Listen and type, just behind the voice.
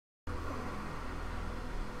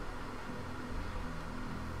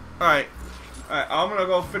Alright. Alright, I'm gonna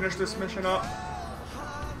go finish this mission up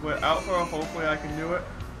without her. Hopefully I can do it.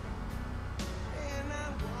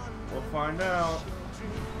 We'll find out.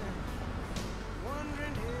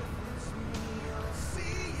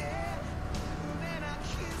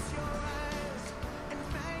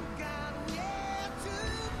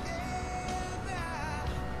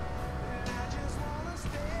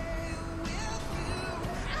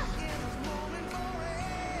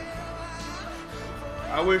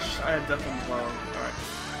 I wish I had Death on the Cloud. Alright.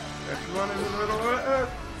 Let's run into the middle of it.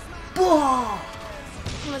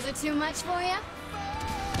 Was it too much for you?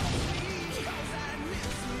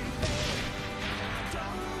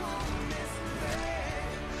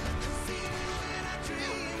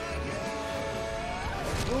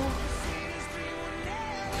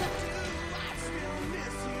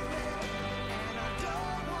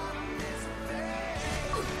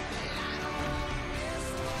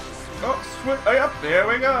 Oh, switch. Oh, yep, there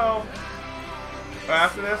we go.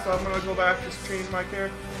 After this, I'm gonna go back, just change my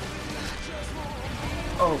character.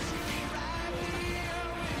 Oh.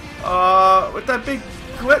 With that big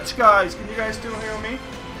glitch, guys, can you guys still hear me?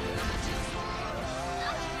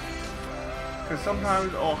 Because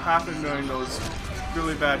sometimes it'll happen during those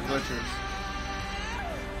really bad glitches.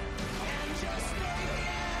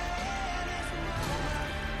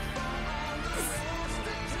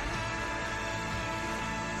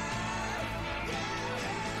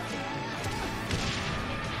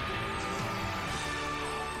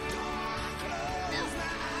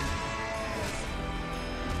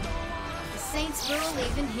 Saints will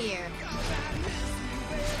leaving here.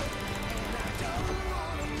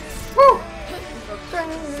 Woo!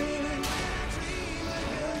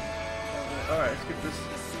 Alright, let's get this.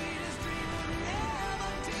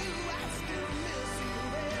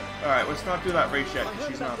 Alright, let's not do that race yet, because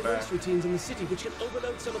she's not bad. Race routines in the city which can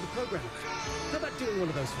overload some of the programming. How about doing one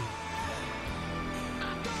of those for me?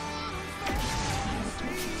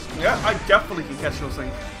 Yeah, I definitely can catch those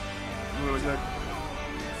things. Really good.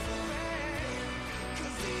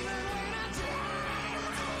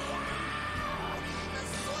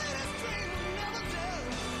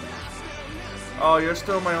 Oh, you're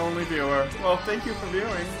still my only viewer. Well, thank you for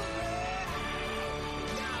viewing.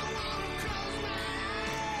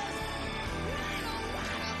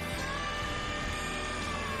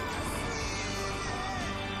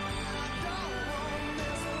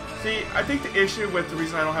 See, I think the issue with the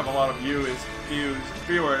reason I don't have a lot of viewers is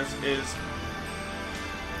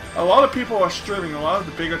a lot of people are streaming. A lot of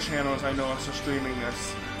the bigger channels I know are streaming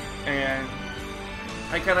this, and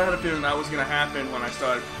I kind of had a feeling that was going to happen when I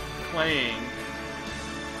started playing.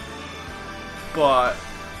 But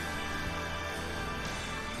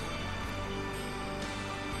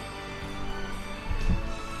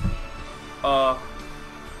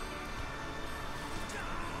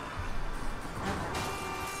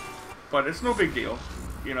it's no big deal.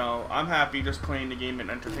 You know, I'm happy just playing the game and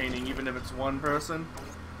entertaining, even if it's one person.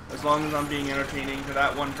 As long as I'm being entertaining to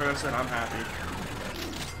that one person, I'm happy.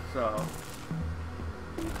 So,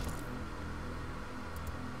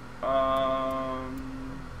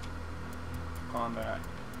 combat.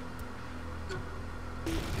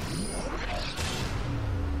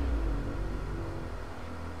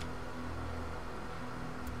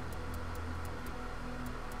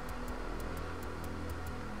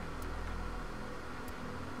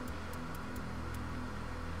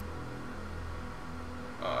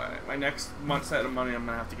 Alright, my next month's set of money, I'm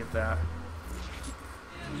gonna have to get that.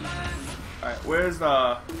 Alright, where's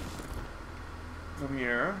the... From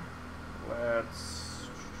here, let's...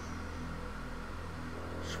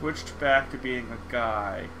 Switched back to being a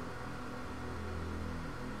guy.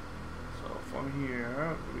 So from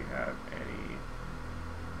here, do we have any...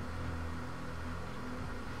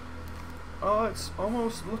 Oh, it's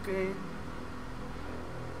almost looking...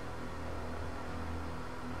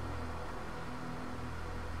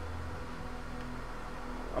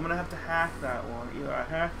 I'm gonna have to hack that one. Either I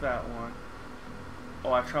hack that one,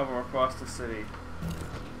 or I travel across the city.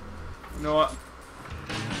 You know what?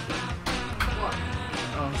 What?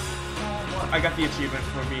 I got the achievement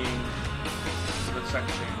for being the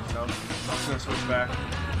second thing, so I'm just gonna switch back.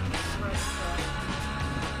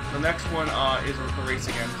 The next one is with the race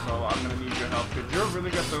again, so I'm gonna need your help because you're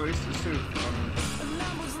really good at the races too.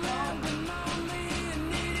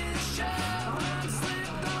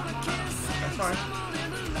 That's fine.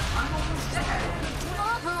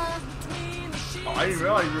 Oh, I didn't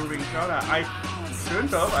realize you were being shot at. I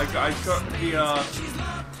shouldn't have. I shot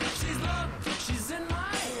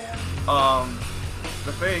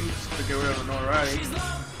the thing to get rid of the notoriety.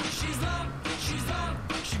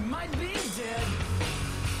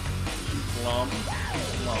 slum.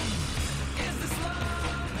 Slum.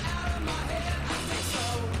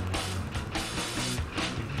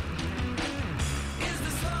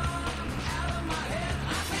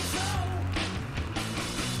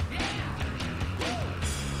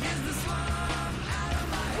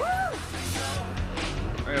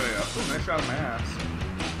 There we go. Ooh, nice shot of my ass.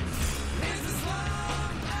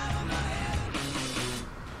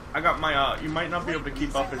 I got my, you might not be able to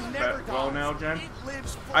keep up as well now, Jen.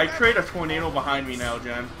 I create a tornado behind me now,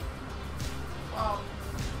 Jen. Wow.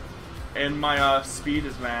 And my, speed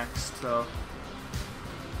is maxed, so.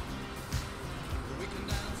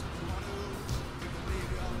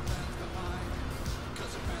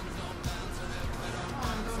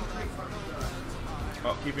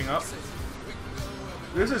 Oh, keeping up.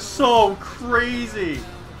 This is so crazy!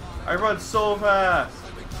 I run so fast!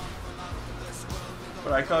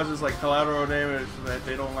 But I cause this like collateral damage that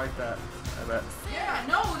they don't like that, I bet. Yeah,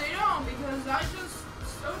 no, they don't, because I just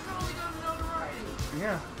so totally got notoriety.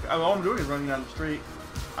 Yeah, all I'm doing is running down the street.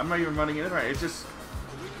 I'm not even running in right. It just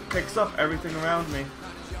picks up everything around me.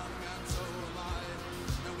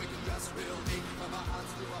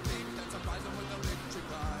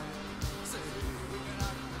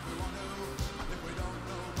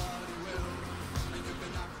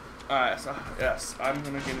 Alright, so yes, I'm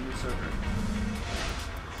gonna get a new server.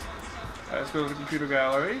 Alright, let's go to the computer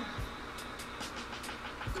gallery.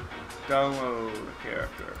 Download a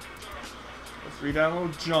character. Let's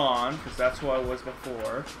re-download John, because that's who I was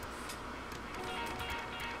before.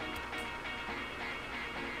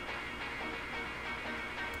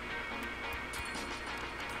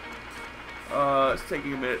 It's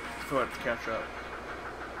taking a minute for it to catch up.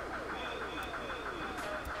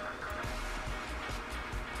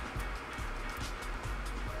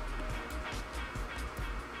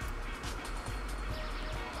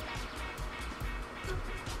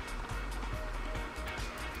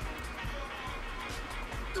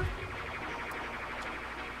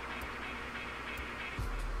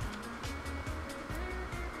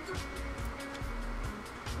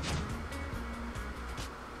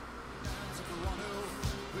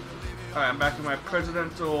 Alright, I'm back in my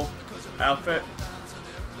presidential outfit.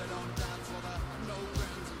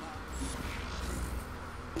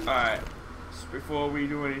 Alright, so before we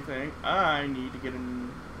do anything, I need to get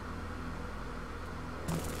in.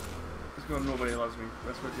 Let's go, nobody loves me.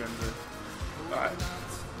 That's what Jen did. Alright.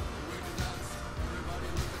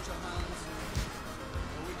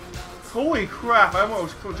 Holy crap, I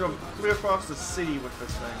almost jumped clear across the city with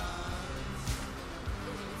this thing.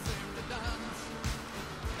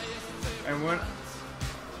 And when...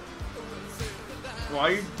 Why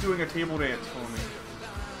are you doing a table dance for me?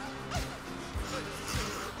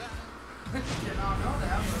 Did not know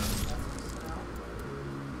that, but that's good to know.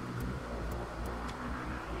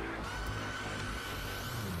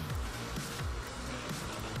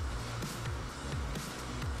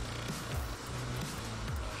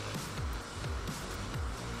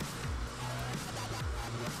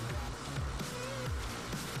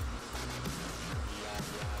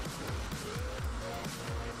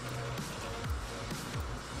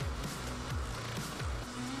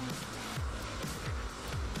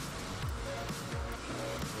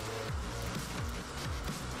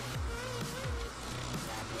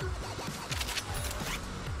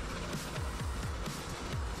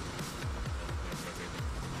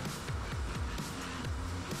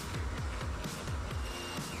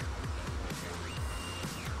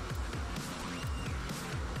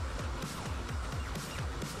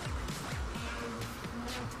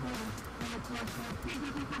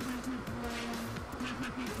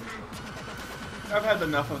 I've had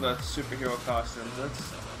enough of the superhero costumes.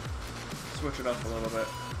 Let's switch it up a little bit.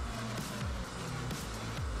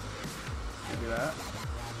 Maybe that.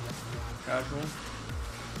 Casual.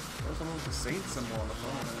 There's someone with the Saint symbol on the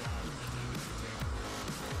phone.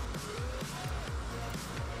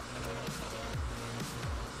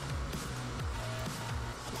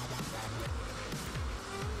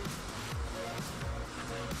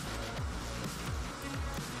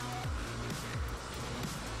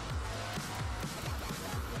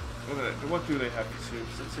 What do they have for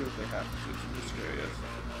suits? Let's see what they have for suits. I'm just curious.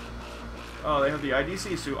 Oh, they have the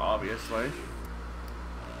IDC suit, obviously.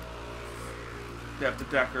 They have the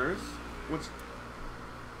Deckers. Which...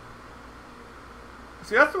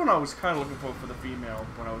 See, that's the one I was kind of looking for the female,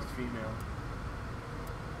 when I was female.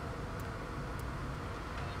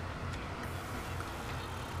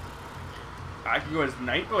 I could go as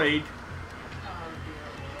Nightblade.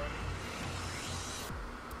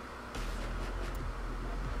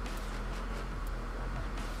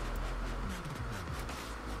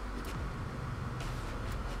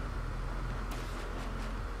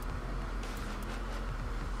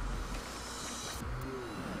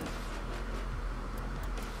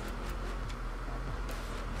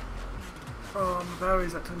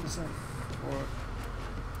 Battery's at 10%. Or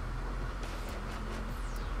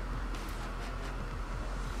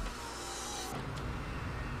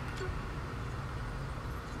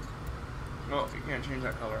oh, you can't change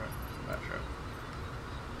that color. That's true.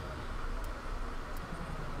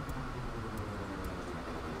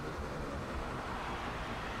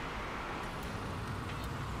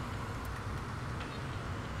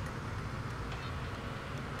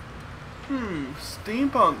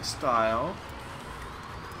 Steampunk style.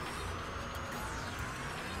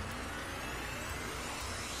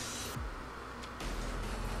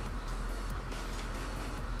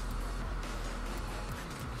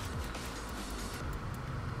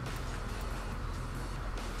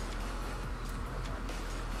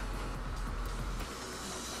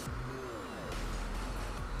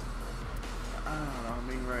 I don't know, I'm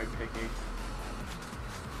being very picky.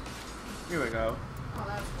 Here we go. Oh,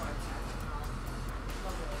 that's why it's happening.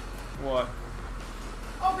 Lovely. What?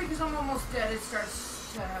 Oh, because I'm almost dead, it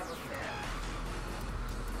starts to have a fit.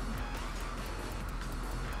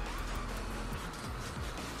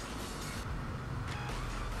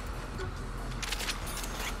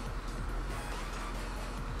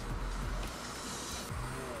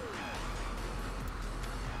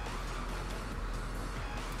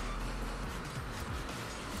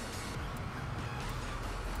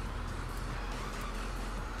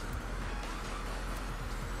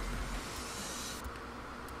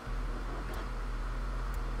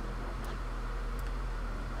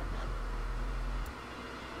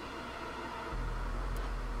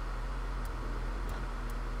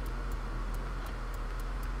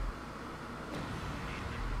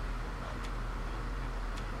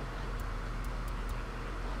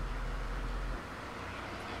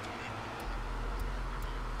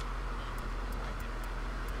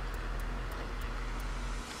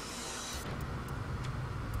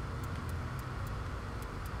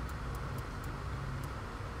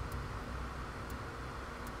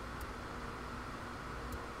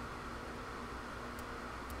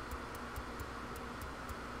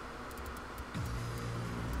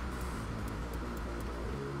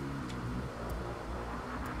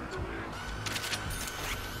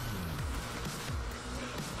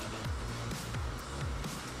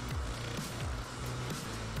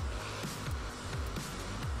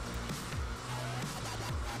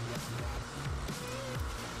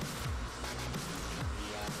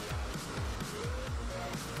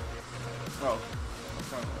 Oh.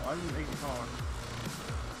 Why did you make it taller?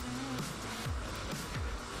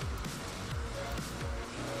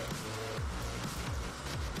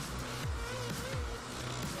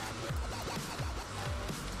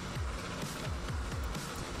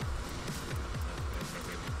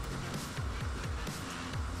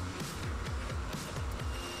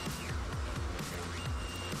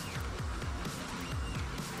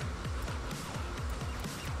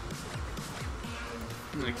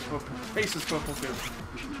 Face is purple too.